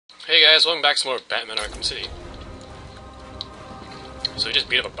Hey guys, welcome back to more Batman Arkham City. So we just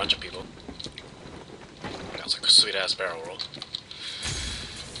beat up a bunch of people. That was like a sweet ass barrel roll.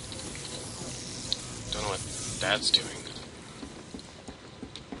 Don't know what that's doing.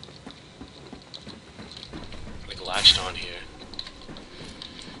 Like latched on here.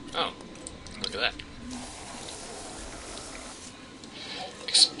 Oh, look at that.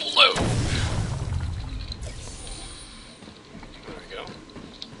 Explode! There we go.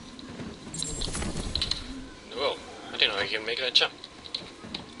 Whoa, I didn't know I could make that jump.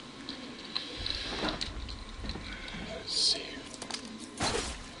 Let's see.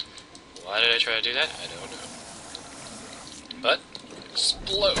 Why did I try to do that? I don't know. But,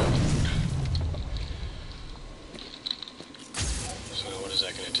 explode! So what is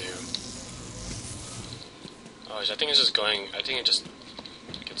that gonna do? Oh, I think it's just going, I think it just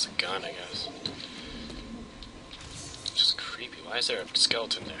gets a gun, I guess. It's just creepy. Why is there a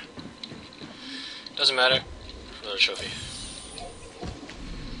skeleton there? Doesn't matter. Another trophy.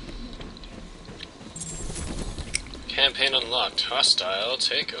 Campaign unlocked. Hostile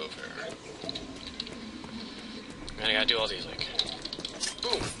takeover. Man, I gotta do all these, like...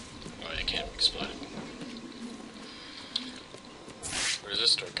 Boom! Oh, I can't explode it. Where does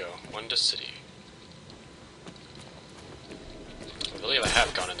this door go? One to city. I believe I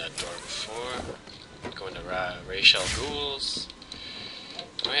have gone in that door before. Going to Rachel Ghouls.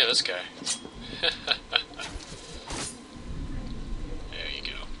 Oh yeah, this guy. There you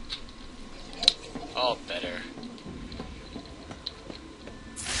go. All better.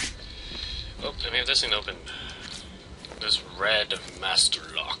 Oh, let me have this thing open. This red master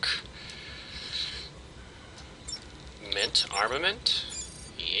lock. Mint armament?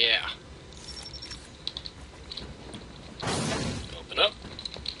 Yeah. Open up.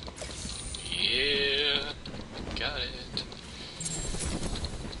 Yeah. Got it.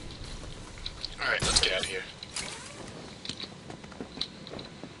 Alright, let's get out of here.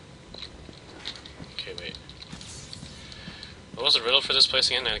 Okay, wait. What was the riddle for this place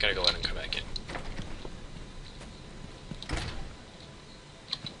again? I gotta go out and come back in.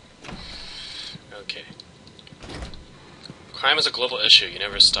 Okay. Crime is a global issue. You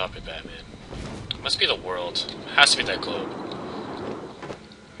never stop it, Batman. It must be the world. It has to be that globe.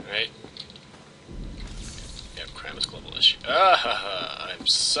 Right? Yep, crime is a global issue. I'm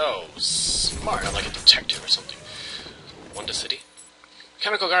so smart. I'm like a detective or something. Wonder City?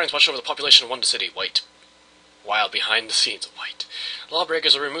 Chemical Guardians watch over the population of Wonder City. White. While behind the scenes, white.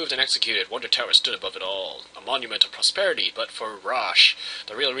 Lawbreakers are removed and executed. Wonder Tower stood above it all. A monument of prosperity, but for Rosh.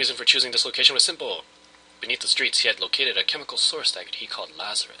 The real reason for choosing this location was simple. Beneath the streets, he had located a chemical source that he called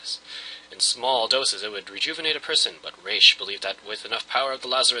Lazarus. In small doses, it would rejuvenate a person, but Raish believed that with enough power of the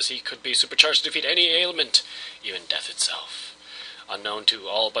Lazarus, he could be supercharged to defeat any ailment, even death itself. Unknown to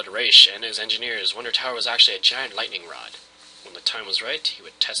all but Raish and his engineers, Wonder Tower was actually a giant lightning rod. When the time was right, he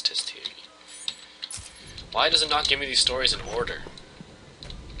would test his theory. Why does it not give me these stories in order?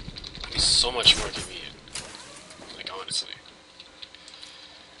 It would be so much more convenient. Like, honestly.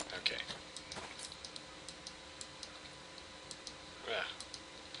 Okay. Yeah.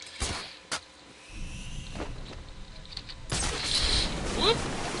 Whoop!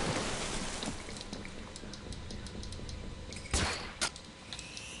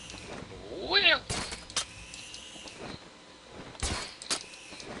 Well.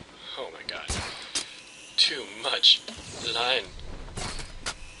 Oh my god. Too much line.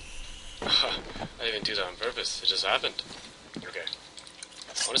 I didn't even do that on purpose. It just happened. Okay.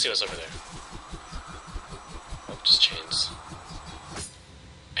 I want to see what's over there. Oh, just chains.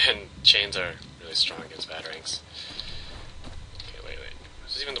 And chains are really strong against batarangs. Okay, wait.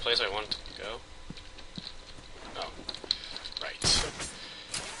 Is this even the place I wanted to go? Oh. Right.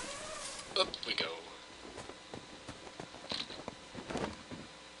 Up we go.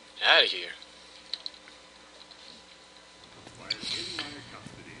 Out of here.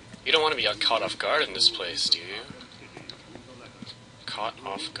 You don't want to be caught off guard in this place, do you? Caught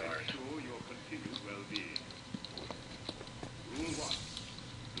off guard.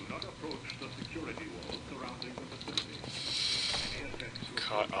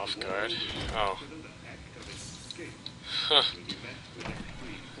 Caught off guard? Oh. Huh.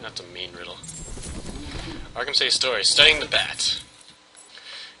 That's a mean riddle. Arkham City story. Studying the Bat.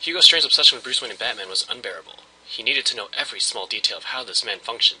 Hugo Strange's obsession with Bruce Wayne and Batman was unbearable. He needed to know every small detail of how this man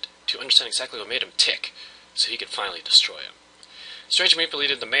functioned, to understand exactly what made him tick, so he could finally destroy him. Strange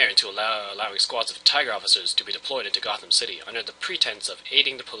manipulated the mayor into allowing squads of Tiger officers to be deployed into Gotham City under the pretense of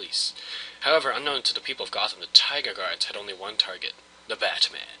aiding the police. However, unknown to the people of Gotham, the Tiger Guards had only one target, the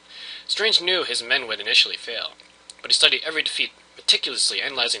Batman. Strange knew his men would initially fail, but he studied every defeat meticulously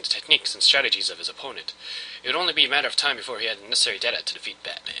analyzing the techniques and strategies of his opponent. It would only be a matter of time before he had the necessary data to defeat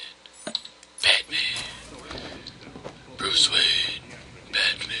Batman. Batman. Bruce Wayne.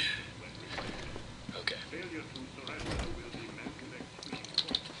 Batman. Okay.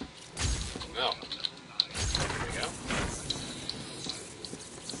 Well, there we go.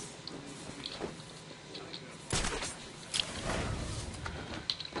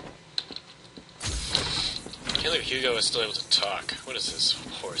 I can't believe Hugo is still able to talk. What is this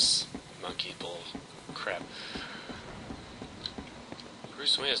horse, monkey, bull, crap?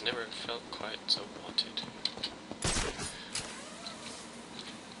 Bruce Wayne has never felt quite so wanted.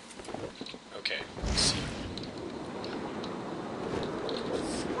 Okay, let's see.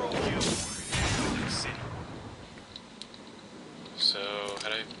 So, how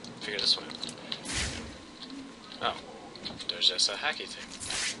do I figure this one out? Oh, there's just a hacky thing.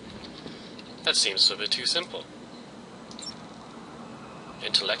 That seems a bit too simple.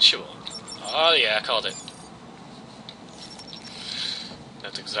 Intellectual. Oh yeah, I called it.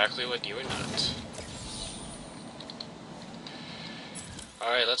 That's exactly what you are not.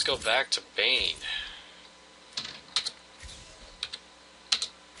 Alright, let's go back to Bane.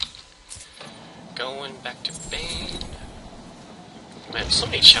 Going back to Bane. Man, so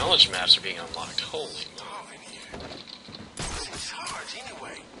many challenge maps are being unlocked. Holy moly. It's hard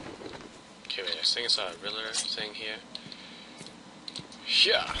anyway. Okay, wait, I think I saw a Riddler thing here.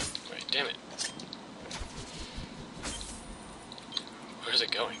 Yeah! Right, damn it. Where's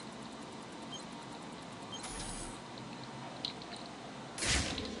it going?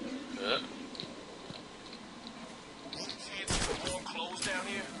 More clothes down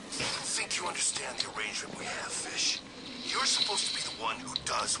here? I think you understand the arrangement we have, Fish. You're supposed to be the one who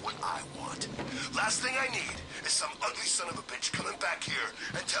does what I want. Last thing I need is some ugly son of a bitch coming back here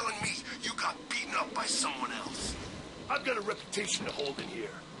and telling me you got beaten up by someone else. I've got a reputation to hold in here.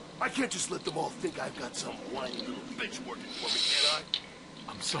 I can't just let them all think I've got some whiny little bitch working for me, can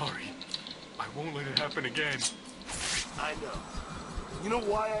I? I'm sorry. I won't let it happen again. I know. You know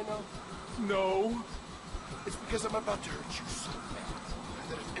why I know? No. It's because I'm about to hurt you so bad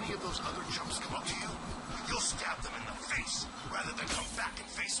that if any of those other chumps come up to you, you'll stab them in the face rather than come back and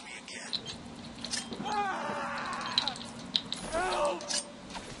face me again. Ah! Help!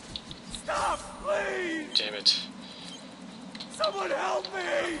 Stop, please! Damn it. Someone help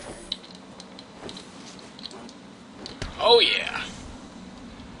me! Oh yeah!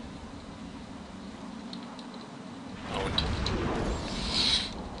 Owned.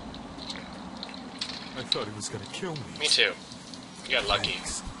 I thought he was gonna kill me. Me too. You got lucky.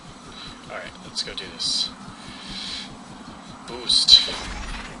 Alright, let's go do this. Boost.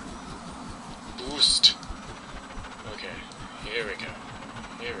 Boost. Okay, here we go.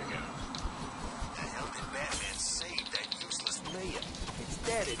 Here we go. The hell did Batman save that useless mayor? It's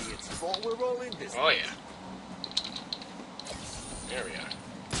that idiot's fault we're all in this. Oh yeah. There we are.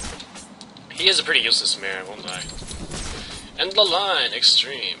 He is a pretty useless mayor, I won't lie. End the line,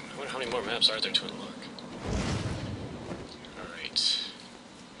 extreme. I wonder how many more maps are there to unlock. Alright.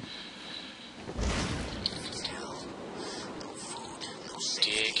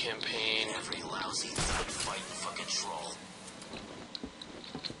 DA campaign. Every lousy fighting fucking troll.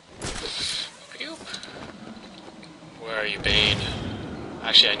 Boop. Where are you, Bane?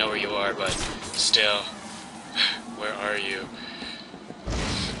 Actually, I know where you are, but still. Where are you?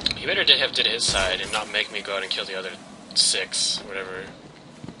 He better have did his side and not make me go out and kill the other 6, whatever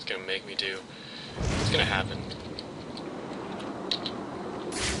it's gonna make me do. It's gonna happen.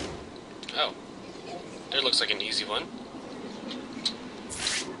 Oh. There looks like an easy one.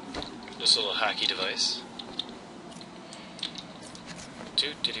 This little hacky device.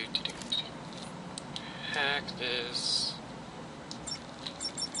 Hack this.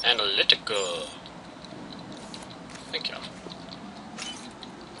 Analytical. Thank you.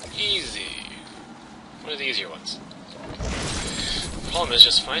 Easy. One of the easier ones. The problem is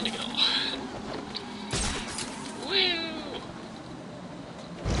just finding it all. Woo!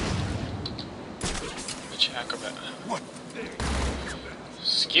 Which acrobat? What?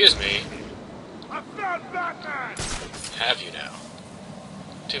 Excuse me. I found Batman! Have you now?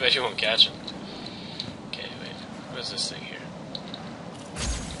 Too bad you won't catch him. Okay, wait. What is this thing here?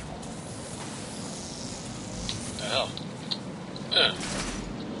 What the hell?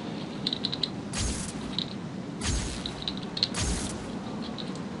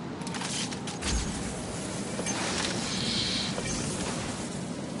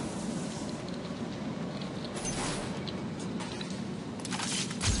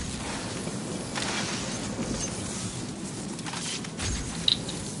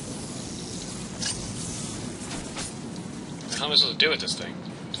 am I supposed to do with this thing?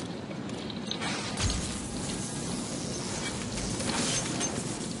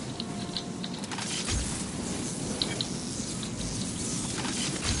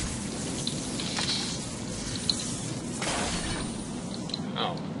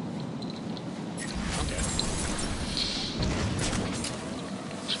 Oh. Okay.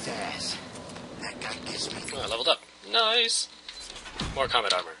 Yes. That guy gives me Oh, I leveled up. Nice! More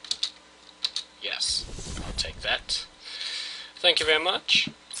combat armor. Yes. I'll take that. Thank you very much.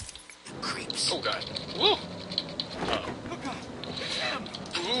 creeps. Oh god. Woo! Oh. Oh God! Damn!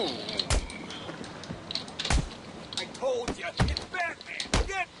 Ooh. I told you, it's Batman.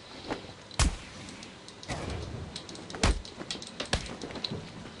 Get.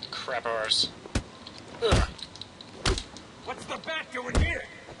 Crap ours. Ugh. What's the bat doing here?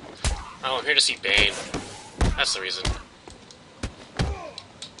 Oh, I'm here to see Bane. That's the reason.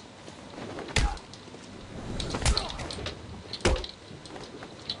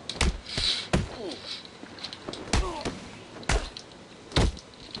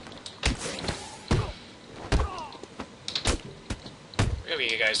 Why are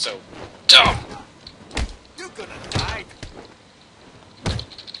you guys so dumb? You're gonna die.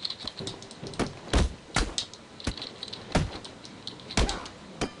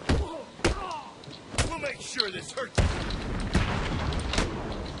 We'll make sure this hurts.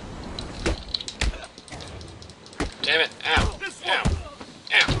 Damn it. Ow. This Ow. one.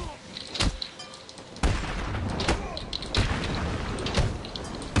 Ow.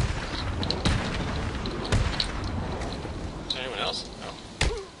 Is there anyone else? Oh.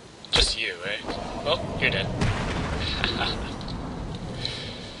 Just you, eh? Oh, you're dead.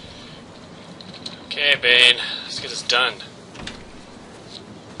 Okay, Bane. Let's get this done.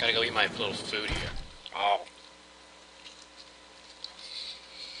 Gotta go eat my little food here. Oh.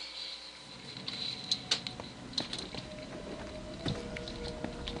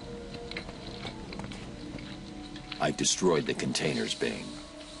 I've destroyed the containers, Bane.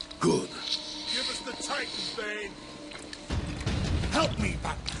 Good. Give us the Titan, Bane. Help me,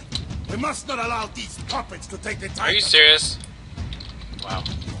 Batman. We must not allow these puppets to take the time. Are you serious? Wow.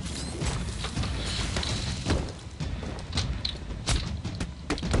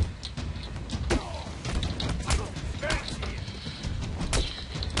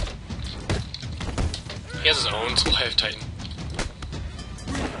 He has his own supply of Titan.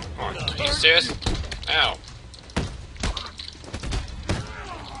 Come on, are you serious? Ow.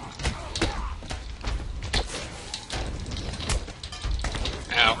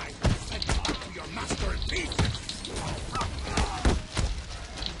 Ow. Your master in peace.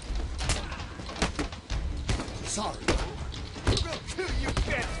 Sorry. We'll kill you,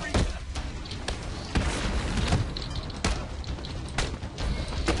 Bat Freak.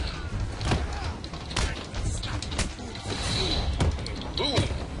 Boom.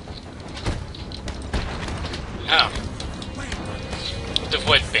 Ow. To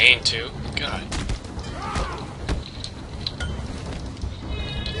avoid Bane too. God.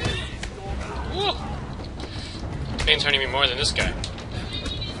 Woo. Bane's hurting me more than this guy.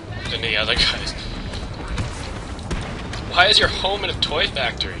 Than the other guys. Why is your home in a toy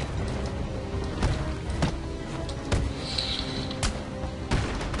factory?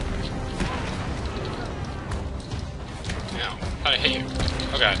 Ow. How'd I hit you?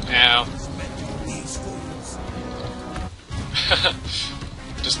 Oh god. Ow. These fools.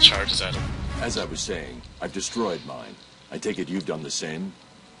 Just charges at him. As I was saying, I've destroyed mine. I take it you've done the same?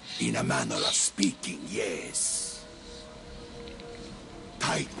 In a manner of speaking, yes.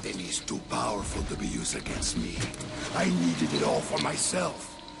 Titan is too powerful to be used against me. I needed it all for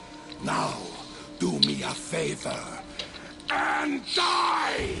myself. Now, do me a favor and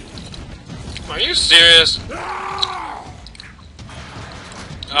die! Are you serious?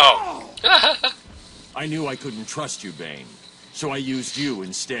 Oh. I knew I couldn't trust you, Bane, so I used you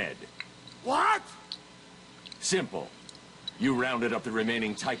instead. What? Simple. You rounded up the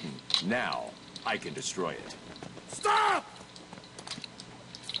remaining Titan. Now, I can destroy it. Stop!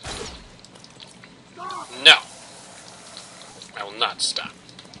 No. I will not stop.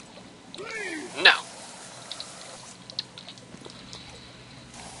 No.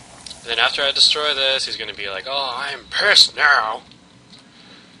 And then after I destroy this, he's gonna be like, oh, I'm pissed now.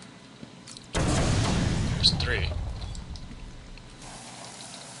 There's 3.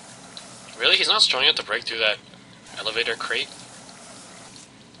 Really? He's not strong enough to break through that elevator crate?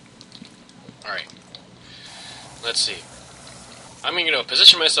 Alright. Let's see. I'm gonna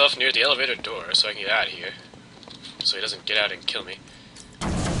position myself near the elevator door so I can get out of here. So he doesn't get out and kill me.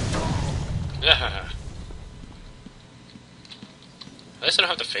 At least I don't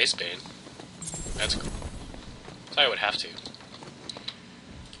have to face Bane. That's cool. Thought I would have to.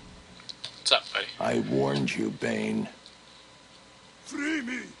 I warned you, Bane. Free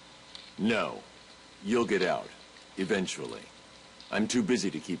me! No. You'll get out. Eventually. I'm too busy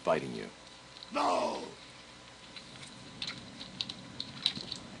to keep fighting you. No!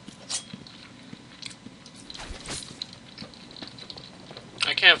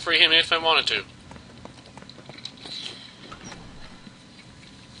 I can't free him if I wanted to.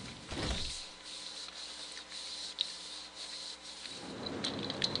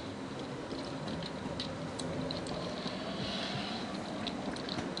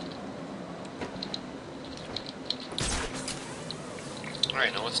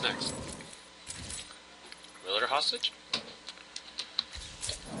 Alright, now what's next? Realtor hostage?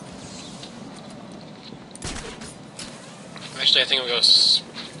 Actually, I think we'll go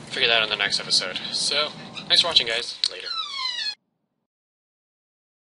figure that out in the next episode. So, thanks for watching, guys. Later.